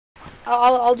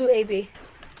I'll do AB.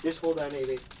 Just hold on,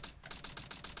 AB.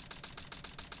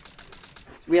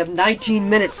 We have 19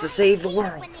 minutes to save the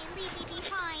world.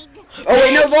 Oh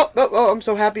wait, no! Oh, I'm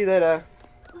so happy that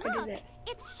Look,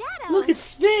 it's Shadow. Look,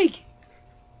 it's big.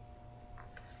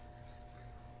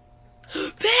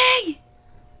 Big.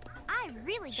 I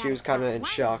really she was kind of in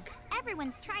shock.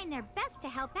 Everyone's trying their best to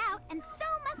help out, and so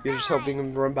must You're just hoping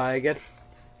him to run by again.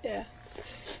 Yeah.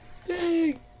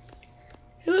 Big.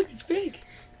 Hey, look, it's big.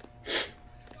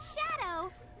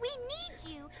 Shadow, we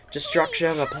need you. Destruction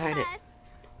of a planet. Us.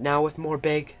 Now with more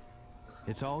big.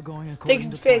 It's all going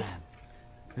according to plan.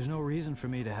 There's no reason for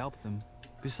me to help them.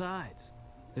 Besides,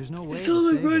 there's no way It's to all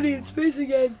save running in anyone. space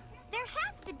again. There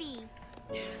has to be.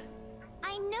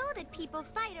 I know that people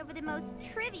fight over the most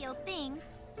trivial things.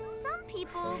 Some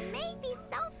people may be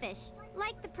selfish,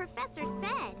 like the professor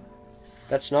said.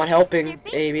 That's not helping, They're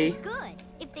basically Amy. good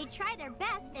if they try their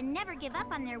best and never give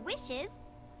up on their wishes.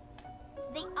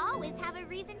 They always have a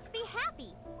reason to be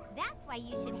happy. That's why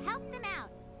you should help them out.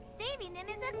 Saving them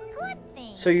is a good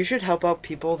thing. So you should help out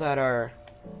people that are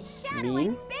Shadow,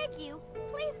 mean? I beg you,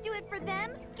 please do it for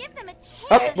them. Give them a chance.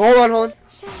 Oh, hold on.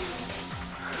 Shadow,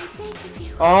 I beg of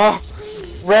you. Oh,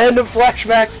 Please. random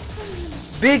flashback.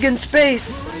 Big in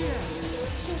space.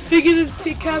 Big in the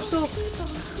big capsule.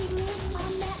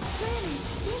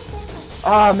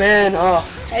 Oh man. Oh.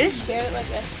 I just spam it like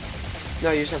this.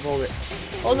 No, you just have to hold it.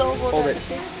 Hold on, Hold it.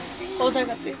 Hold on,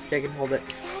 let's see. Take it. Hold it.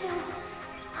 Shadow,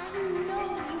 I know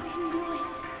you can do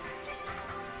it.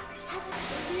 That's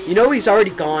the You know he's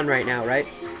already gone right now, right?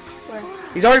 Where?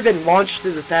 He's already been launched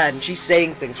to the pad, and she's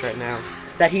saying things right now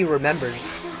that he remembers.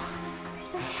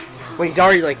 When he's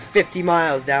already like 50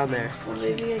 miles down there. Well,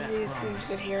 maybe he's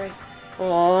good hearing.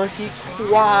 Oh, he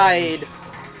cried.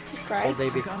 He's crying. Oh,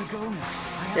 baby. Gotta go now.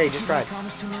 Yeah, he just cried.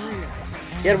 Promise to Maria.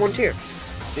 He had one tear.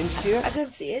 Didn't you see I that?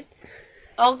 didn't see it.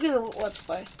 I'll give it let's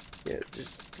play. Yeah,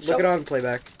 just look it on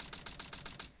playback.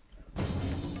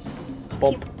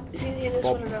 Bump. Is he in this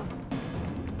one or no?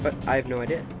 But I have no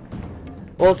idea.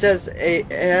 Well, it says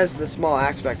it has the small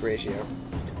aspect ratio.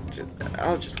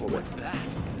 I'll just hold it. What's that?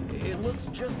 It looks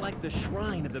just like the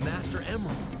shrine of the Master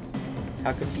Emerald.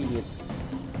 How convenient.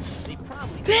 They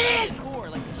probably Big! built a core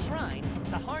like the shrine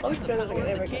to Oh, harness it's the better power than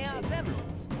I of the ever can Chaos see.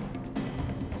 Emeralds.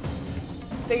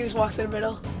 Big just walks in the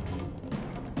middle.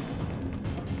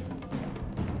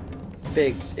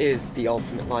 Biggs is the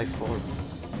ultimate life form.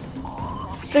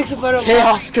 Big's a better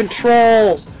Chaos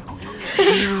control!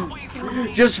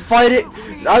 Just fight it.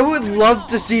 I would love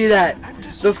to see that.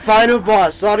 The final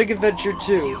boss, Sonic Adventure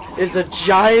 2, is a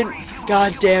giant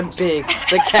goddamn Big,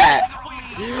 the cat.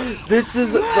 This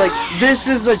is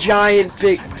a giant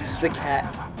Big, the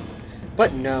cat.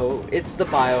 But no, it's the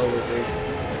Bio Lizard.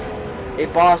 A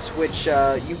boss which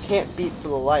you can't beat for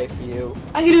the life of you.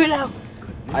 I can do it now.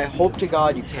 I hope to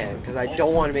God you can, because I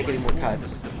don't want to make any more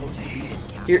cuts.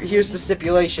 Here's the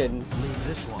stipulation. Leave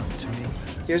this one to me.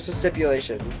 Here's the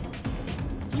stipulation.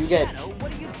 You get. Shadow,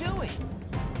 what are you doing?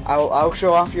 I'll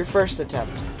show off your first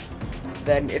attempt.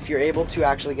 Then, if you're able to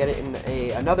actually get it in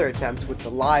another attempt with the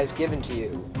lives given to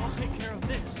you, I'll take care of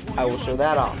this. I will show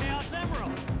that off.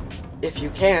 If you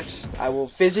can't, I will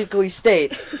physically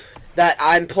state that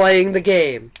I'm playing the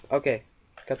game. Okay,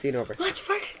 cutscene over. Let's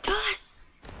freaking toss.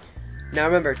 Now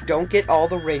remember, don't get all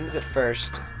the rings at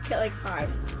first. Get like 5.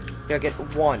 You'll get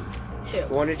 1. 2. You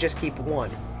want to just keep 1.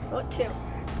 What 2? 2 is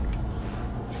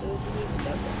the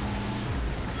double.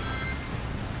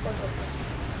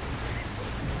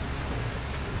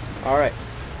 Alright.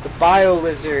 The Bio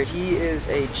Lizard, he is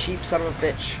a cheap son of a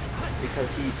bitch.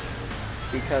 Because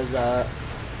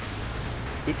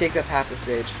he takes up half the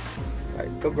stage.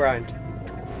 Alright, go grind.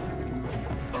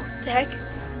 What the heck?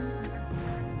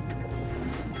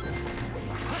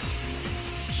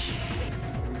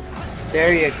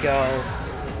 There you go.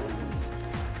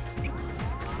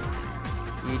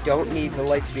 You don't need the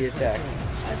light speed attack.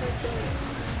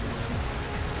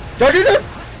 Don't do that!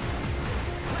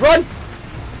 Run!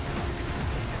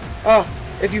 Oh,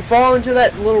 if you fall into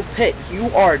that little pit, you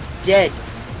are dead.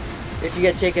 If you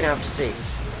get taken out to sea.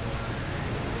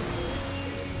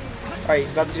 Alright,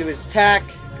 he's about to do his attack.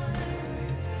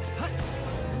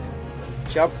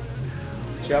 Jump.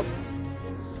 Jump.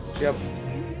 Jump.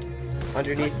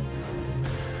 Underneath.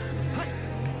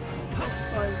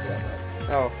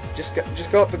 Oh, just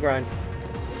go up and grind.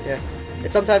 Yeah,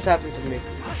 it sometimes happens with me.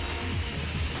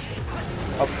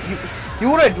 Oh, you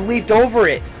would have leaped over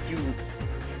it.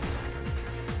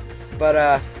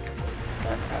 But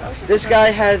this guy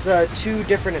has 2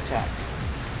 different attacks,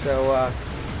 so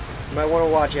you might want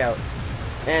to watch out.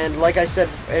 And like I said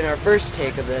in our first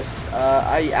take of this,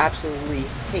 I absolutely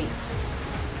hate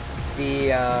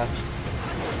the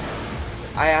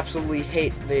I absolutely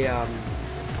hate the Oh,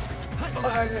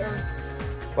 I did it wrong.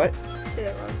 what? Did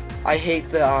it wrong. I hate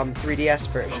the 3DS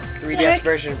version. 3DS Heck?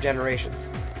 version of Generations.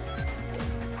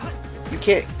 You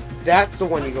can't. That's the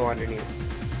one you go underneath.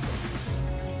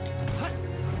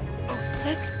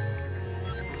 Heck?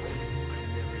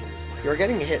 You're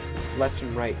getting hit left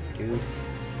and right, dude.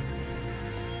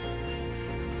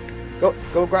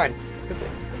 Go grind. Quickly.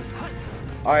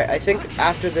 Alright, I think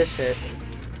after this hit.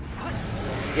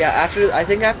 Yeah, I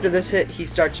think after this hit, he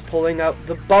starts pulling out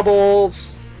the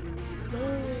bubbles.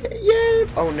 Yeah.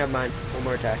 Oh, never mind. One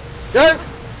more attack. No!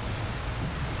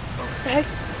 Heck?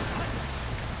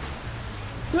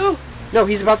 No! No,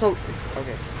 he's about to.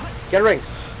 Okay. Get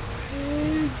rings.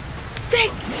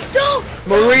 Dang! No!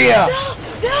 Maria! No!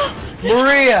 No!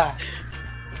 Maria!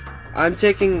 I'm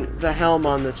taking the helm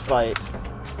on this fight.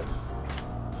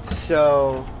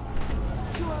 So.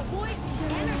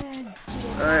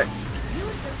 Alright.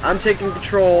 I'm taking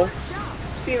control.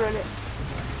 Speedrun it.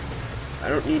 I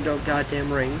don't need no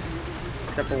goddamn rings.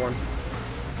 Except for one.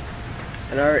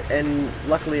 And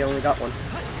luckily I only got one.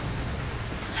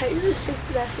 How do you do the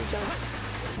 60 massive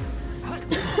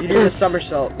jump? You do the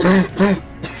somersault.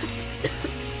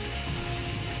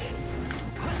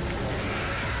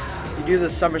 You do the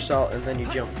somersault and then you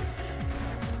jump.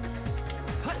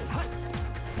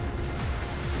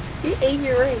 You aim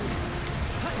your rings.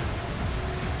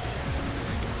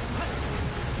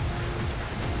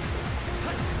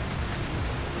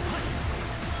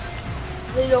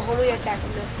 Then you know homing attack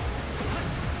on this.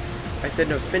 I said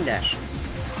no spin dash.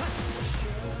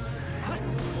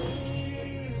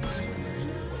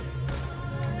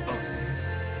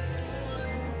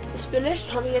 The spinach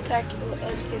and homing attack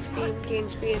is gain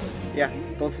speed. Yeah,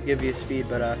 both will give you speed,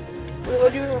 but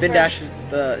What do you spin dash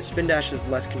is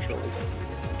less controlled.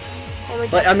 Homing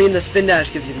But I attack. mean the spin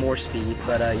dash gives you more speed,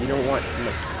 but you don't want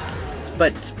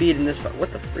but speed in this fight.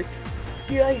 What the freak?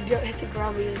 You like hit the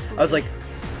ground when you I was like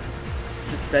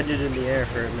suspended in the air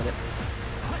for a minute.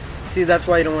 See, that's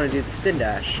why you don't want to do the spin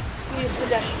dash. you just spin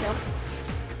dash and jump.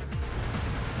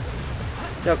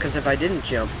 No, because if I didn't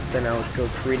jump, then I would go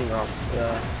careening off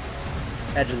the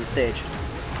edge of the stage.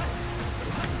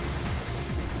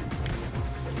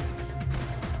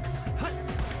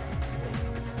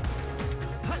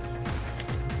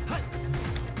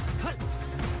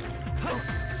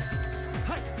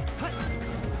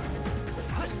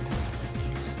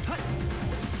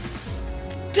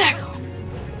 Back off!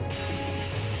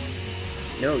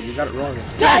 No, you got it wrong.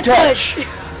 It's Bad touch!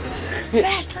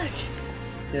 Bad touch!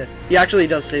 Yeah, he actually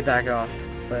does say back off,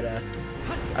 but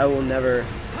I will never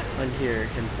unhear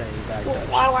him saying back touch.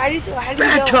 Why do you say, how do you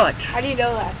Bad know? touch! How do you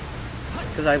know that?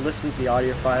 Because I listened to the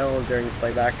audio file during the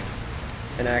playback,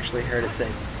 and I actually heard it say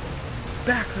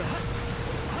back off.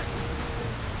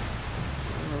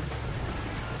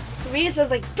 For me it sounds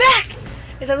like back!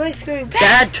 It sounds like screaming back!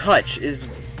 Bad touch is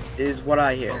what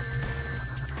I hear.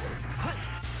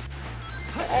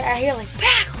 I hear like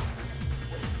back!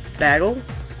 Bagel?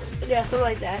 Yeah, something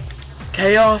like that.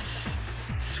 Chaos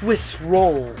Swiss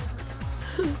roll.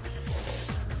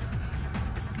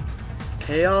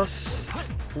 Chaos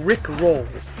Rick roll.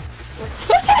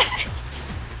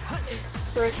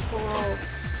 Rick roll.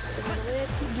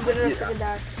 You better not freaking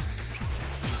die.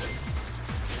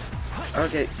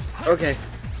 Okay.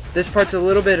 This part's a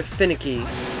little bit finicky.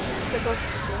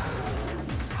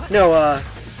 No,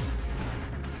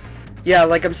 yeah,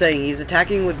 like I'm saying, he's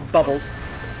attacking with bubbles.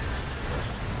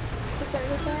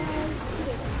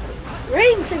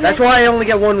 Rings! That's why I only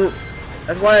get one.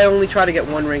 That's why I only try to get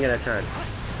one ring at a time.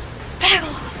 Bagel!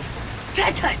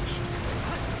 Bad touch!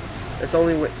 That's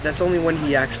only when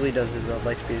he actually does his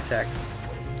light speed attack.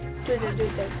 Do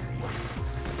that.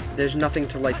 There's nothing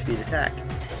to light speed attack.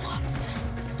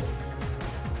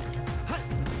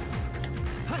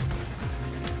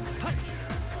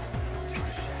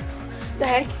 The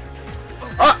heck?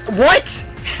 What?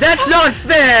 That's not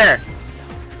fair!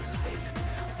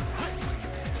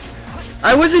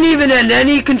 I wasn't even in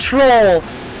any controlling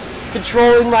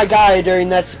my guy during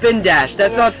that spin dash.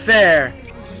 That's not fair.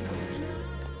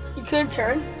 You couldn't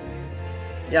turn?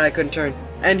 Yeah, I couldn't turn.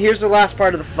 And here's the last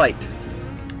part of the fight.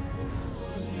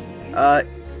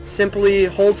 Simply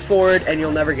hold forward and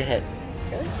you'll never get hit.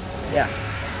 Really? Yeah.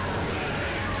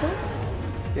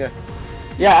 Yeah.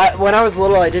 Yeah, when I was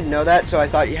little I didn't know that, so I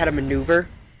thought you had a maneuver.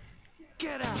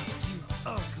 Get out, you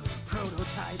ugly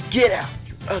prototype. Get out,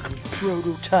 you ugly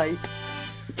prototype.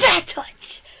 Bad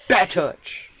touch! Bad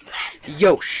touch.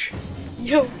 Yosh.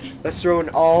 Yo, Let's throw in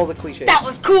all the cliches. that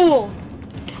was cool!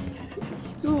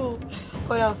 Cool.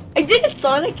 What else? I did it,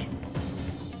 Sonic!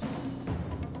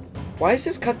 Why is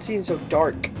this cutscene so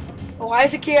dark? Why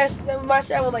is the chaos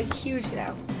monster emerald like huge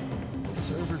now? The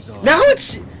servers are. Now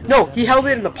it's no. He held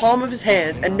it in the palm of his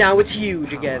hand, and now it's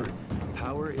huge again.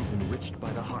 Power is enriched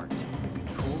by the heart. The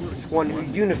controller is One who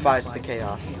unifies the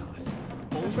chaos.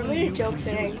 For me to joke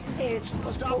saying, hey, it's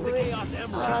Stop the chaos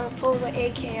emerald. pull my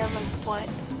AK, I'm like, what?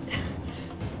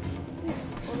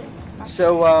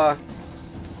 So,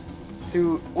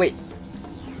 wait.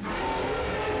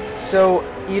 So,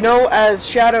 you know, as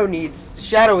Shadow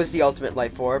is the ultimate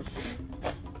life orb.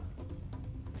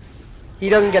 He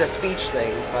doesn't get a speech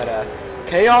thing, but,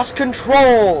 chaos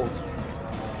control!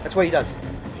 That's what he does.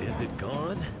 Is it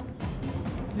gone?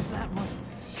 Is that what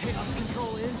chaos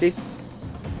control is? See?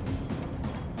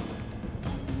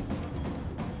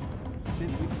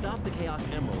 Since we've stopped the chaos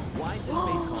emeralds, why is the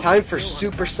space colony Time for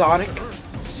still Supersonic,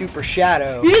 Super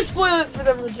Shadow, You just spoil it for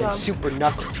them to and jump. Super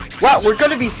Knuckle. Wow, we're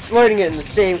gonna be learning it in the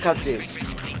same cutscene.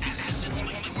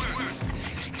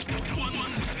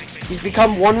 He's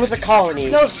become one with the colony.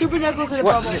 No, Super Knuckles in a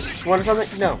What? bubble. One of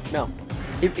something? No.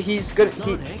 He's gonna.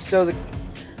 So the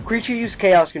creature used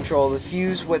chaos control to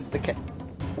fuse with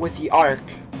the arc.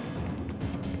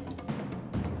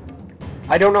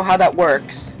 I don't know how that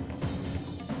works.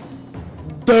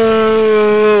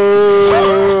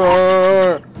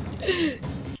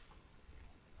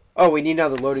 Oh, we need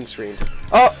another loading screen.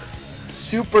 Oh,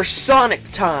 Supersonic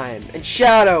time and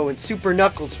Shadow and Super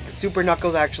Knuckles. Super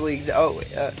Knuckles actually. Oh,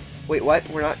 wait, what?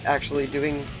 We're not actually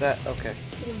doing that. Okay.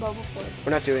 In a bubble for it.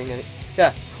 We're not doing any.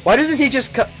 Yeah. Why doesn't he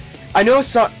just cut? I know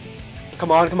it's not.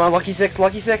 Come on, Lucky Six,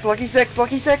 Lucky Six, Lucky Six,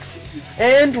 Lucky Six,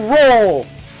 and roll.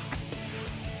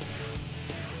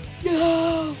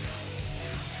 No!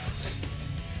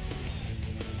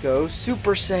 Go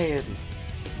Super Saiyan.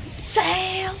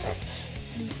 Sail!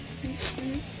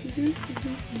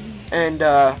 And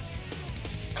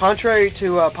contrary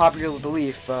to popular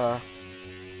belief,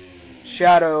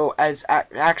 Shadow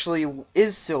actually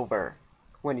is silver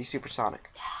when he's supersonic.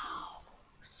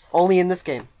 Only in this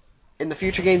game. In the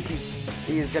future games,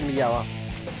 he is gonna be yellow.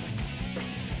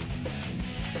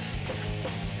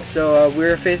 So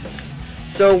we're facing.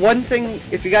 So one thing,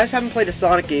 if you guys haven't played a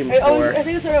Sonic game before, I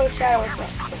think it's around with Shadow or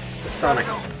something. Sonic.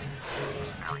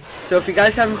 So if you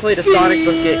guys haven't played a Sonic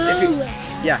book game,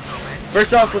 yeah.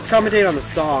 First off, let's commentate on the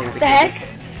song. The heck?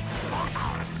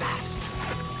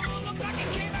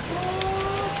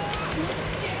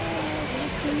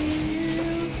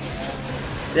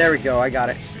 There we go, I got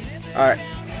it. Alright.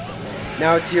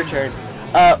 Now it's your turn.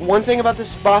 One thing about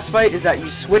this boss fight is that you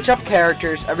switch up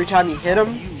characters every time you hit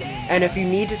them. And if you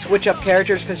need to switch up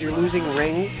characters because you're losing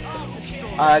rings,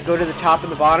 go to the top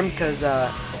and the bottom because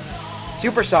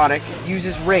Supersonic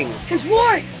uses rings. His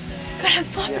Wart! Gotta have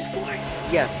fun with Wart.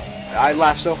 Yes, I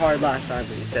laughed so hard last time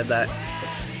when you said that.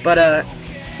 But,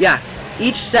 yeah.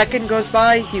 Each second goes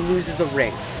by, he loses a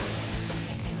ring.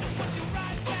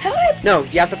 How did I... No,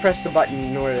 you have to press the button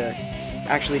in order to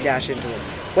actually dash into him.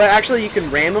 Well, actually, you can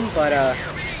ram him, but,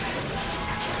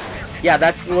 yeah,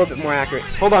 that's a little bit more accurate.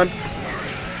 Hold on.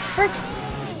 Frick.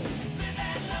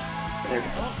 There.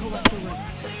 I'll collect the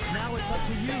rings. Now it's up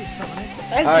to you, Sonic.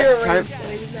 Alright,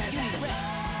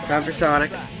 time for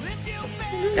Sonic.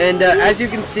 And, as you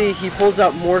can see, he pulls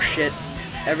out more shit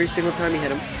every single time you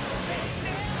hit him.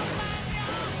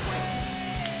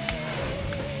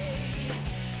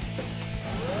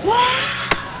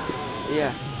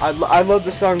 Yeah, I love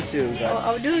the song too. But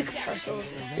I'll do the guitar solo.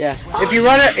 yeah, if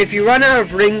you run out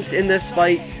of rings in this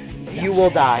fight, you will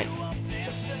die.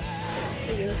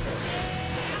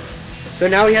 So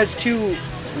now he has 2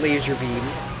 laser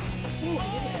beams.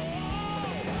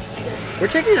 We're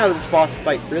taking out of this boss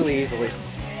fight really easily.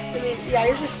 I mean, yeah,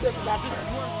 you're just stripping that part.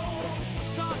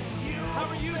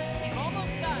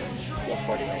 Yeah,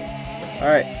 40 rings.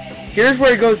 Alright, here's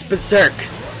where he goes berserk.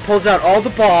 Pulls out all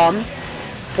the bombs,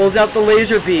 pulls out the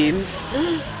laser beams,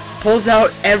 pulls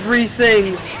out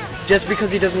everything just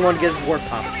because he doesn't want to get his warp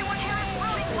pop.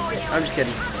 I'm just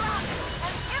kidding.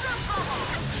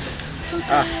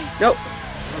 Nope.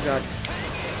 Oh god.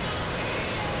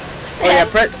 Oh yeah,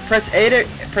 press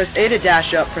A to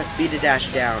dash up, press B to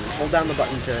dash down. Hold down the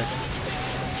button to...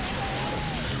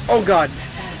 Oh god.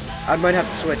 I might have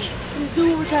to switch.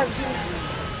 Do overtime.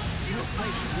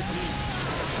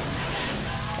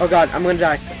 Oh god, I'm gonna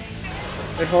die.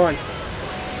 Wait, hold on.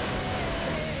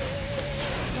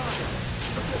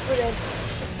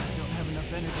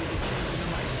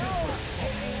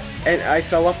 And I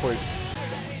fell upwards.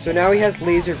 So now he has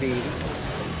laser beams.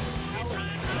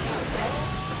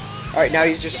 Alright, now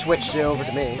he's just switched it over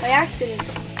to me. By accident.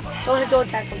 Don't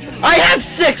attack him. I have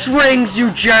 6 rings, you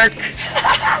jerk!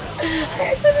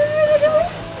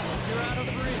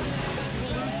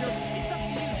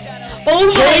 Oh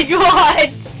my god!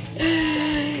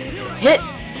 Hit!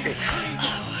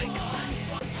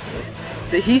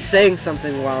 He's saying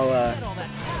something while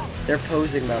they're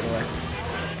posing, by the way.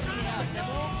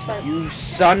 You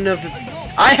son of a...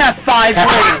 I have 5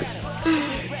 rings!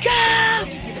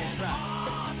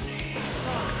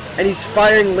 And he's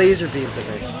firing laser beams at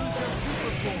me.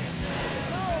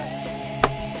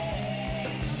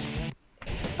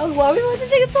 Why was it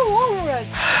taking so long for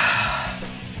us?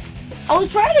 I was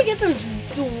trying to get those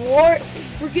Wart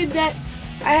freaking that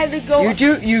I had to go.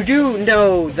 You do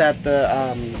know that the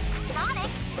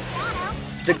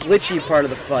glitchy part of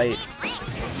the fight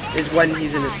is when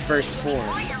he's in his first form.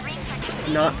 It's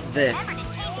not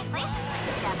this.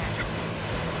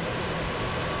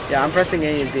 Yeah, I'm pressing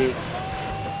A and B.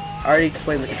 I already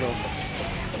explained the controls.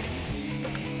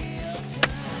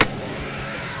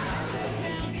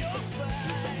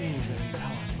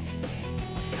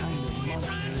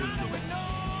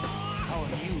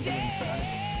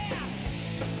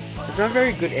 It's not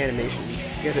very good animation.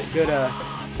 Good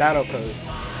battle pose.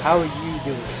 How are you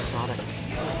doing, Sonic?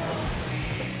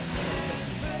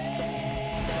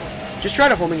 Just try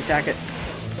to homing attack it.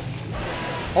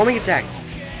 Homing attack.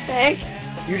 Heck?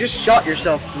 You just shot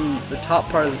yourself from the top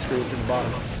part of the screen to the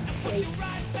bottom.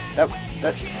 That.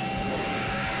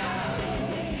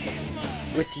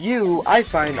 With you, I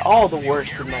find all the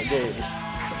worst in my games.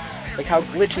 Like how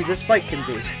glitchy this fight can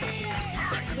be.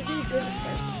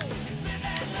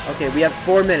 Okay, we have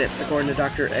 4 minutes according to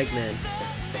Dr. Eggman.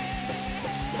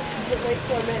 Like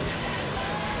 4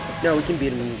 minutes. No, we can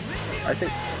beat him. I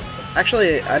think.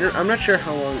 Actually, I'm not sure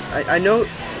how long. I know.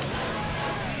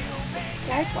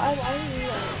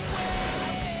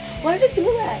 Why did you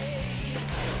do that?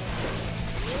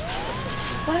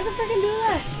 Why did it do that? Why did it freaking do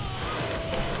that?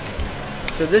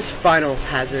 So this final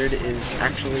hazard is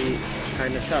actually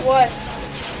kind of tough. What?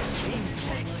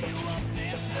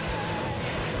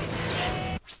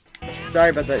 Sorry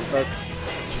about that, folks.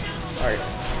 Alright.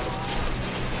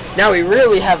 Now we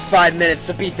really have 5 minutes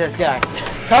to beat this guy.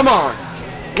 Come on!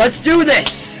 Let's do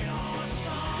this!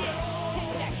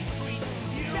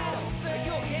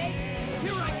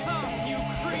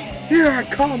 Here I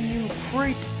come, you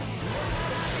freak!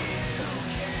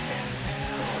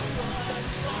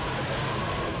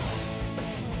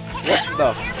 What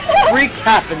the freak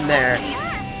happened there?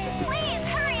 Please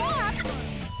hurry up.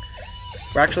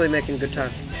 We're actually making good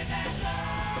time.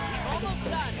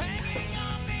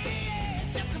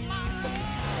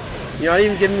 You're not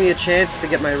even giving me a chance to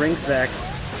get my rings back.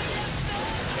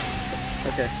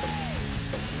 Okay.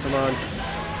 Come on.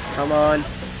 Come on.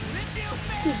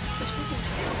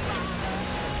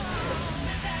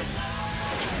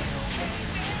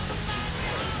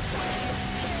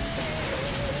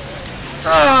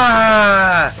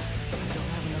 Ah!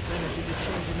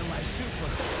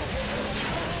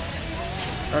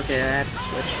 Okay, I have to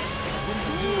switch.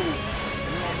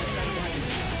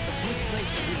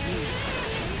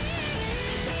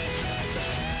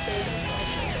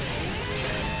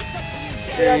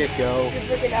 There you go.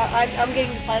 I'm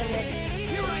getting the final hit.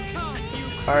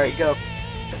 Alright, go.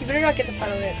 You better not get the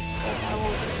final hit. I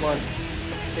won't. Come on.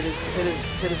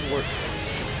 Hit his work.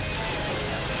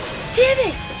 Damn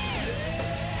it!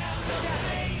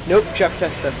 Nope, Chef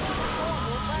Testa.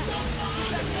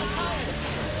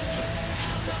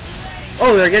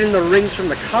 Oh, they're getting the rings from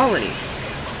the colony.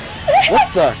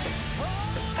 What the?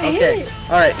 Okay.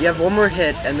 Alright, you have one more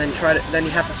hit and then then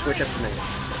you have to switch up to me.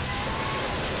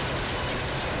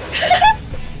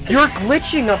 You're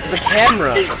glitching up the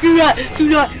camera. Do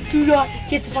not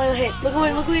get the final hit. Look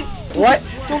away. What?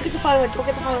 Don't get the final hit. Don't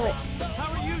get the final hit.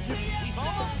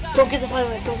 Don't get the final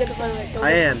hit. Don't get the final hit.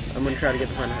 I am. I'm gonna try to get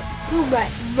the final hit.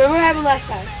 Remember what happened last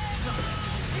time.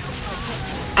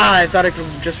 Ah, I thought I could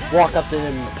just walk up to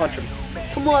him and punch him.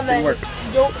 Come on, man. Work.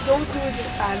 Don't do it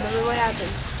this time. Remember what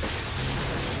happened.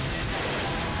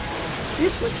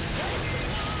 This one.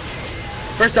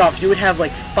 First off, you would have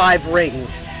like 5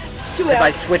 rings if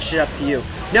I switched it up to you.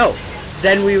 No,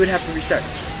 then we would have to restart.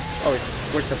 Oh,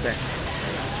 it's up there.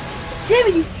 Damn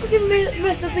it! You freaking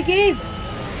messed up the game.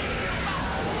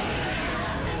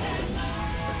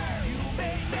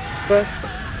 But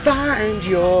find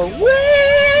your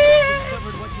way.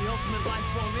 Discovered what the ultimate life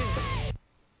form is.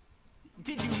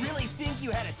 Did you really think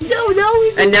you had a No.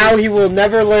 And now he will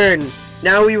never learn.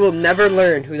 Now we will never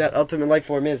learn who that ultimate life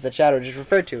form is that Shadow just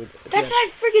referred to. That's what I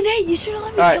freaking hate. You should have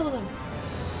let me kill them.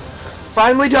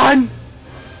 Finally done.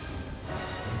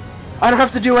 I don't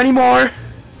have to do any more.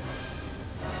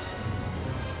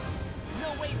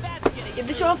 No way that's getting Get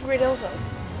the show off Great Elsa.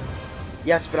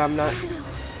 Yes, but I'm not.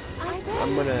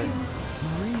 I'm gonna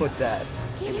put that.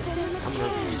 Give them a I'm chance.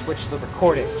 gonna switch the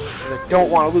recording because I don't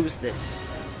want to lose this.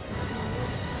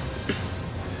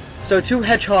 So 2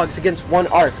 hedgehogs against 1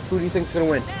 arc. Who do you think's gonna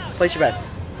win? Place your bets.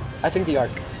 I think the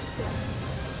arc.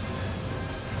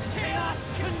 Chaos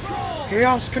control.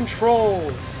 Chaos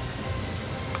control.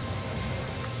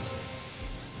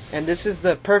 And this is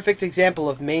the perfect example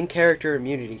of main character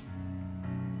immunity.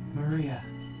 Maria,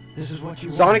 this is what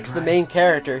you Sonic's wanted, the right? main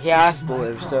character. He This has is to my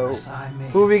live. So promise I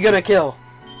made. who are we gonna kill?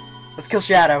 Let's kill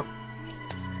Shadow.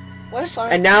 What is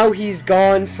Sonic? And now he's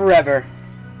gone forever.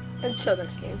 Until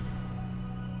this game.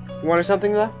 You wanted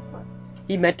something though?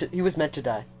 He was meant to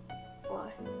die.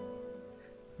 Why?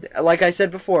 Like I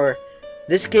said before,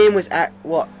 this game was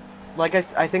like I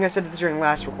think I said this during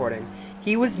last recording.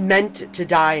 He was meant to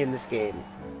die in this game.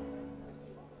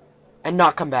 And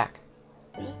not come back.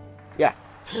 Yeah.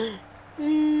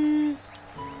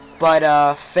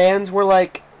 But fans were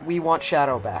like, we want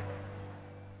Shadow back.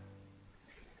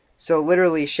 So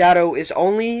literally, Shadow is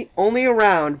only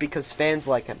around because fans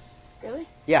like him. Really?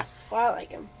 Yeah. Well, I like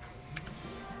him.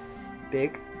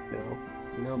 Big?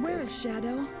 No. Where Big. is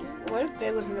Shadow? What if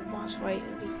Big was in the boss fight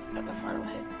at the final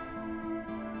hit?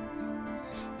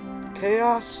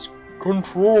 Chaos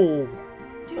control.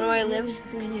 Do you know why he lives?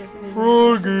 Because he has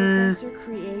Froggy.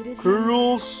 Created him.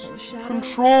 Chaos Shadow,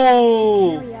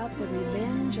 control. to carry out the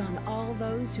revenge on all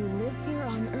those who live here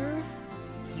on Earth.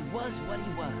 He was what he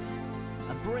was.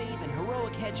 A brave and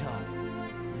heroic hedgehog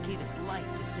who gave his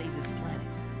life to save this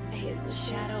planet. I hate this.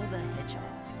 Shadow the Hedgehog.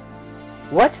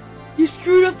 What? You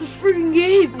screwed up the freaking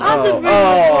game. You're Not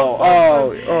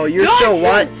still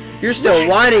you. You're still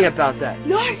whining about that.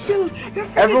 Not you. You're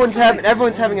freaking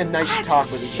Everyone's having a nice talk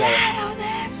with each other. Shadow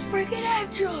that freaking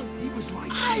hedgehog.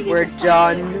 We're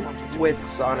done with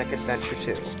Sonic Adventure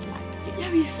 2.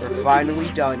 Yeah, you We're screwed finally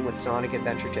done with Sonic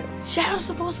Adventure 2. Shadow's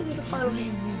supposed to get the final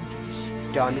game.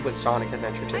 Done with Sonic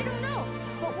Adventure 2. I don't know,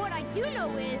 but what I do know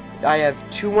is I have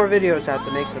 2 more videos I have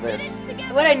to make for this.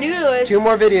 What I knew is 2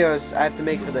 more videos I have to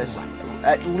make for this.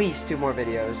 At least 2 more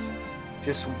videos.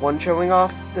 Just one showing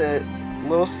off the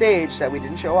little stage that we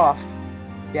didn't show off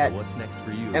yet, What's next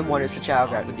for you? and one is the Child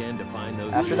Off Garden. again to find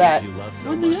those After things that- you love so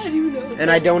one thing much. I do know.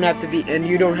 And I don't have to be, and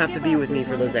you don't have to be with me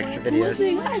for those extra One videos.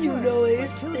 thing I do know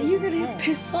is that you're gonna get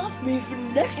pissed off me for the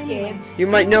next game. You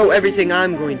might know everything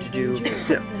I'm going to do.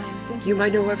 You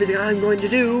might know everything I'm going to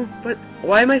do, but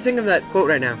why am I thinking of that quote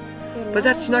right now? But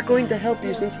that's not going to help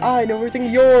you since I know everything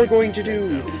you're going to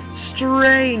do.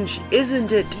 Strange,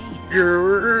 isn't it?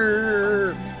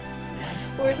 Grrr.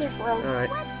 Where's it from? Alright,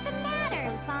 what's the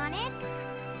matter, Sonic?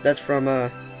 that's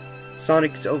from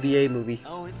Sonic's OVA movie.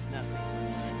 Oh, it's nothing.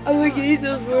 I like hate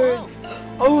those words. It's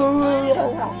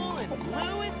Oh. cool and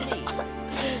blue as me.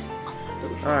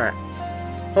 Alright.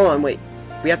 Hold on, wait.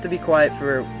 We have to be quiet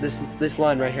for this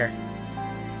line right here.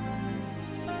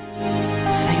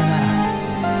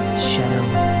 Sayonara, Shadow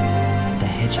the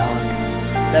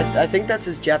Hedgehog. I think that's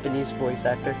his Japanese voice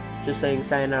actor. Just saying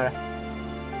sayonara.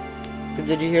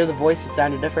 Did you hear the voice? It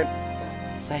sounded different.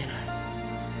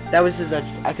 Sayonara. That was his.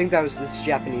 I think that was his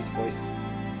Japanese voice.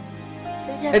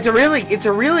 It's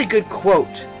a really good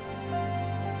quote.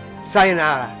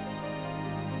 Sayonara.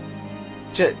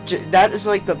 That is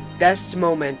like the best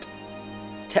moment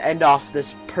to end off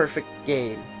this perfect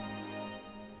game.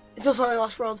 It's also Sonic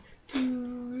Lost World.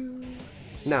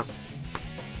 No.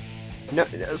 No.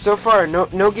 So far,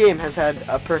 no game has had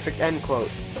a perfect end quote.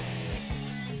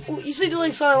 Well, you said you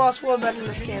like Sonic Lost World better than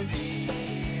this game.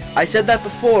 I said that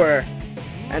before,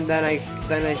 and then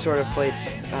I sort of played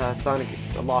Sonic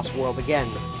Lost World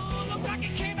again.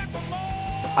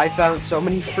 I found so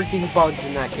many freaking bugs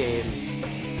in that game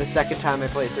the second time I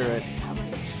played through it.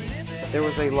 There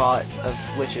was a lot of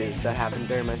glitches that happened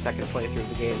during my second playthrough of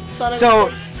the game. Sonic So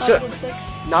 06.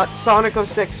 not Sonic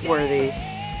 06 worthy,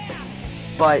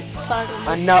 but Sonic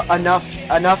 06.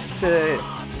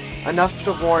 enough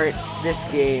to warrant this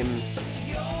game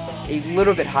a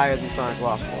little bit higher than Sonic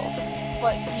Lost World.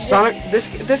 But you Sonic,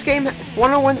 this game,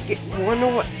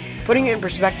 101, putting it in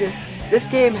perspective, this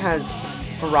game has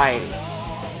variety.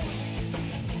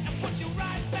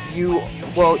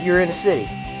 You're in a city,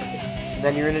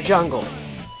 then you're in a jungle,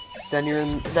 then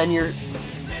you're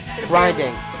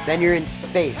grinding, then you're in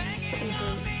space,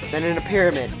 then in a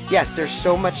pyramid. Yes, there's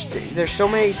so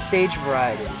many stage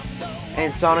varieties.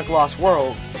 And Sonic Lost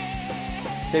World,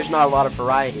 there's not a lot of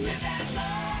variety.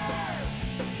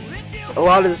 A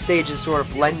lot of the stages sort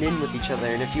of blend in with each other,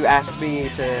 and if you asked me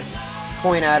to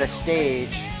point out a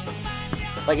stage,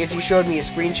 like if you showed me a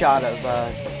screenshot of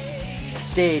a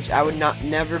stage, I would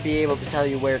never be able to tell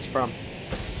you where it's from.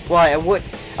 Well, I would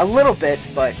a little bit,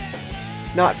 but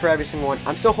Not for every single one.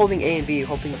 I'm still holding A and B,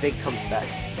 hoping Big comes back.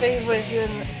 Big was doing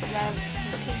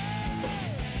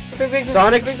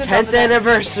Sonic's 10th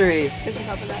anniversary. Big's on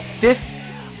top of that. 5th.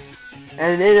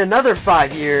 And in another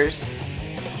 5 years,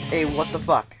 a what the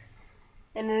fuck?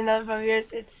 And in another 5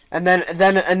 years, it's. And then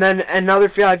another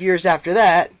 5 years after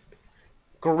that,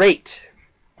 great.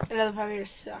 Another 5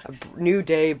 years sucks. A new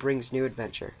day brings new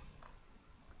adventure.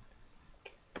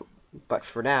 But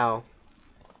for now,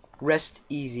 rest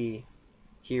easy,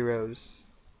 heroes.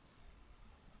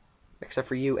 Except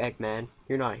for you, Eggman.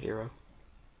 You're not a hero.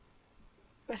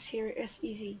 Rest here, rest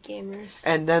easy, gamers.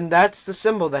 And then that's the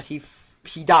symbol that he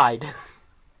died.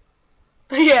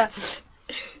 Yeah.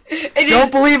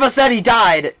 Don't believe us that he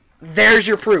died. There's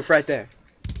your proof right there.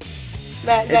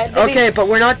 Matt, okay, but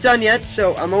we're not done yet,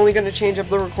 so I'm only going to change up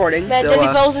the recording. Matt, so, then he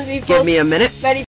falls give me a minute. Matt,